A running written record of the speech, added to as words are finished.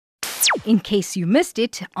in case you missed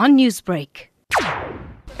it on Newsbreak.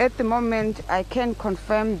 At the moment, I can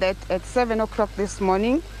confirm that at 7 o'clock this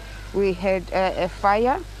morning, we had a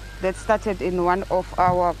fire that started in one of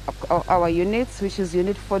our units, which is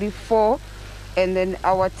Unit 44. And then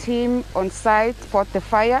our team on site fought the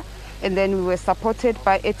fire, and then we were supported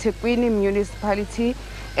by eThekwini municipality,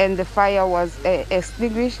 and the fire was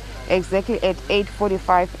extinguished exactly at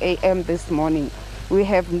 8:45 a.m. this morning. We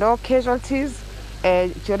have no casualties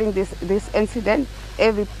during this incident.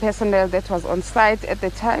 Every personnel that was on site at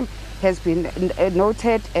the time has been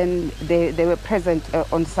noted, and they were present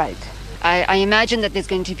on site. I imagine that there's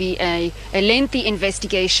going to be a lengthy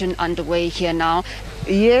investigation underway here now.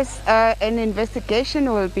 Yes, an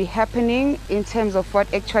investigation will be happening in terms of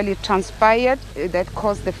what actually transpired that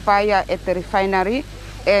caused the fire at the refinery.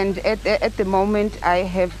 And at the moment, I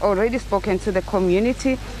have already spoken to the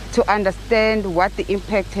community to understand what the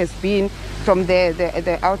impact has been from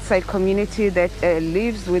the outside community that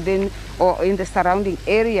lives within or in the surrounding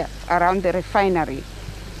area around the refinery.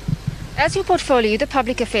 As your portfolio, the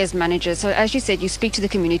public affairs manager, so as you said, you speak to the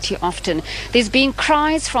community often. There's been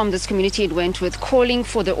cries from this community in Wentworth calling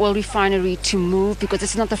for the oil refinery to move because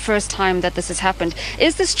it's not the first time that this has happened.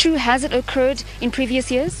 Is this true? Has it occurred in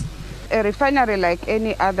previous years? A refinery, like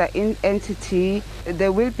any other entity,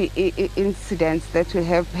 there will be incidents that will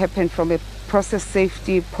have happened from a process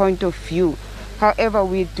safety point of view. However,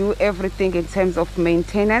 we do everything in terms of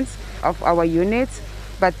maintenance of our units.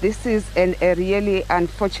 But this is a really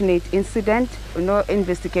unfortunate incident. No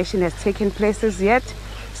investigation has taken place as yet.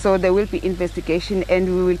 So there will be investigation, and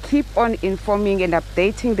we will keep on informing and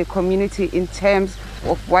updating the community in terms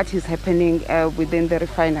of what is happening within the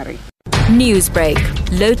refinery. Newsbreak,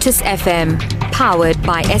 Lotus FM, powered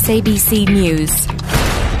by SABC News.